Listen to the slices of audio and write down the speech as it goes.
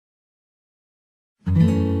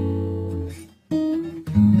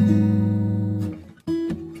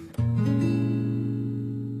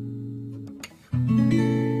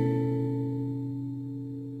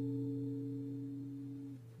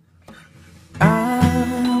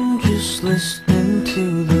just listening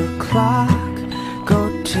to the clock go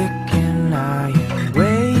ticking. I am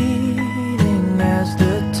waiting as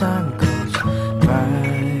the time goes by.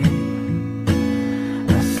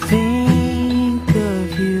 I think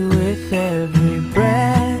of you with every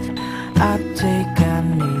breath I take. I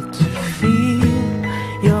need to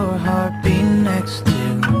feel your heartbeat next to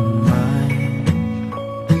mine.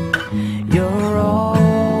 You're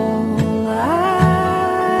all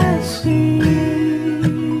I see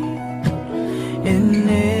in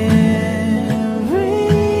everything.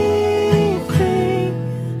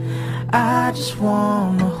 I just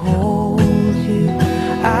wanna hold you,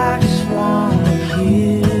 I just wanna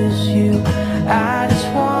kiss you, I just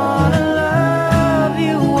wanna love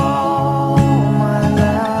you all my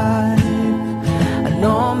life. I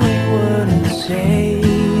normally wouldn't say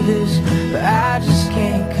this, but I just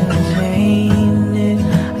can't contain it.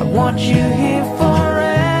 I want you here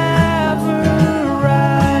forever,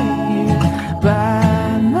 right here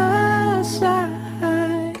by my side.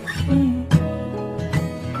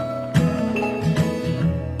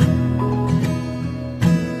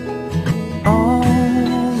 All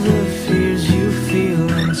the fears you feel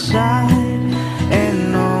inside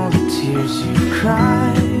and all the tears you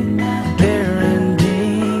cried, they're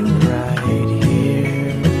ending right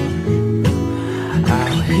here.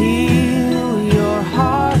 I'll heal your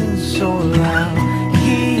heart and soul, I'll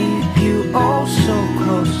keep you oh so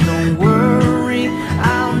close. Don't worry,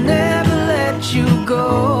 I'll never let you go.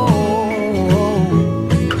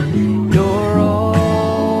 You're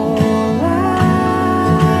all I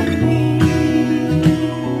need.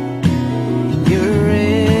 You're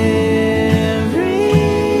everything.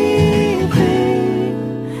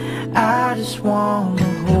 I just wanna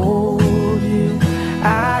hold you,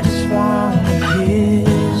 I just wanna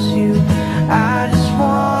kiss you, I just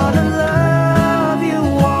wanna love you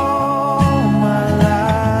all my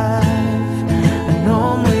life. I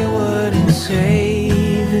normally wouldn't say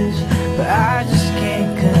this, but I just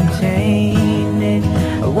can't contain it.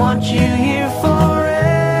 I want you here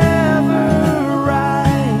forever,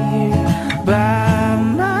 right here by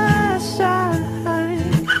my side.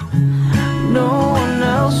 No one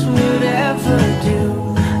else would ever do.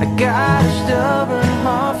 I got a stubborn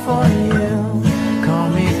heart for you. Call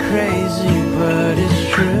me crazy, but it's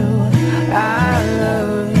true. I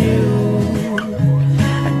love you.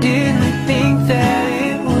 I didn't think that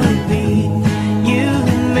it would be you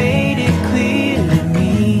who made it clear to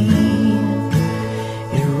me.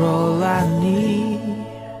 You're all I need.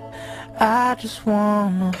 I just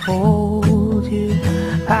wanna hold you,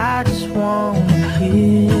 I just wanna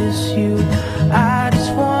kiss you, I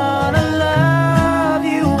just wanna love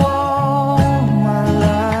you all my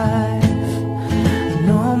life. I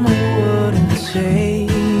normally wouldn't say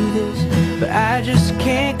this, but I just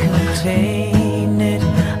can't contain it.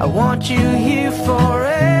 I want you here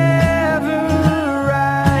forever.